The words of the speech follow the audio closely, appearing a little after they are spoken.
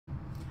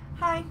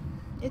Hi,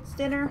 it's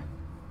dinner.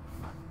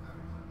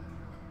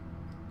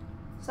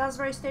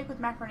 Salisbury steak with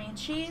macaroni and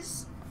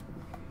cheese.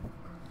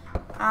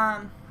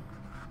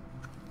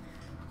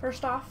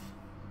 First off,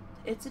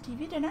 it's a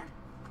TV dinner.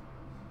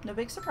 No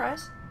big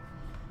surprise.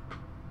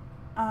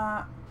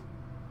 The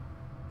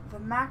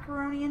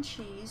macaroni and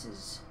cheese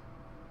is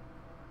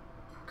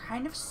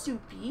kind of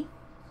soupy,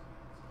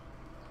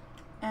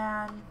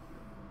 and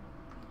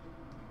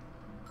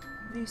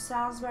the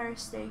Salisbury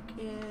steak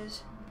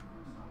is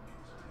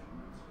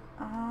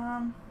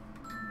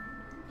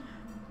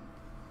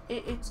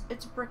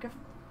it's a brick of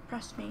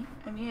pressed meat.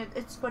 I mean,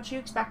 it's what you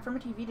expect from a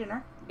TV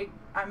dinner.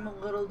 I'm a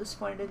little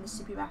disappointed in the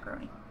soupy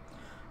macaroni.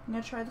 I'm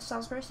gonna try the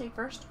Salisbury steak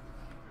first.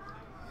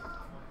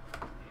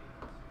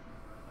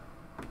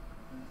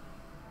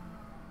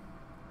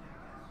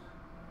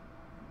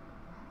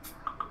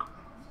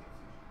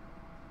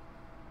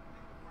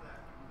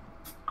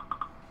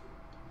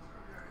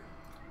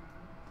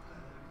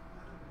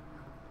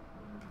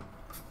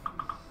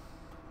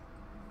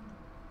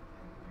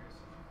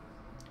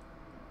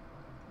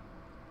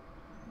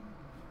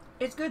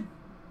 It's good.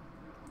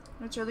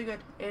 It's really good.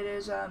 It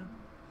is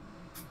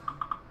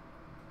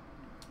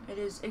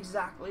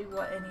exactly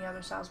what any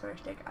other Salisbury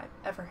steak I've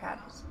ever had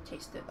has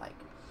tasted like.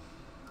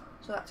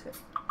 So that's good.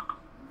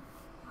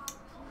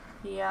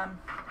 The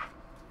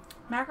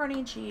macaroni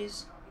and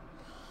cheese,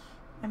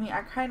 I mean,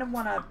 I kind of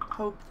want to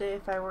hope that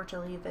if I were to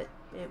leave it,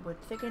 it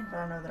would thicken, but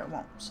I know that it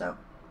won't. So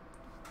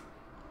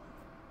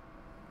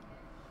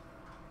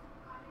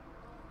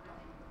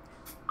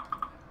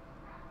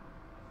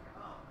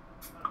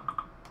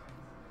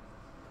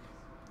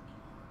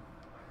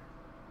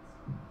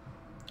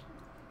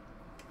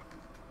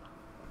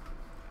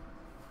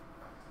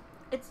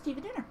it's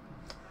TV dinner.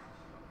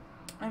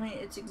 I mean,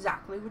 it's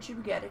exactly what you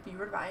would get if you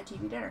were to buy a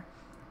TV dinner.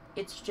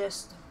 It's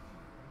just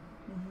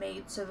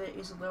made so that it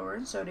is lower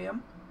in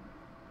sodium,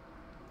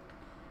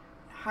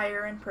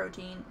 higher in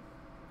protein,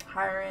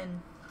 higher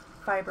in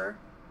fiber,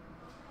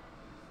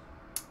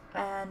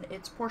 and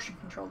it's portion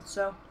controlled,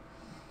 so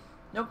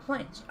no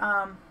complaints.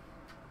 A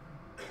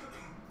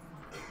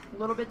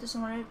little bit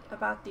disappointed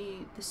about the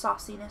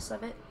sauciness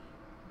of it.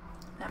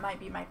 That might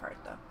be my part,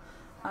 though.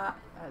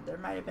 There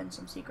might have been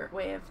some secret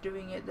way of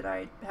doing it that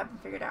I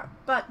haven't figured out.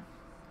 But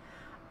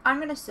I'm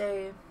going to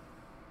say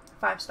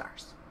 5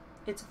 stars.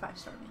 It's a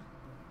 5-star meal.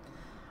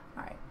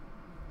 Alright.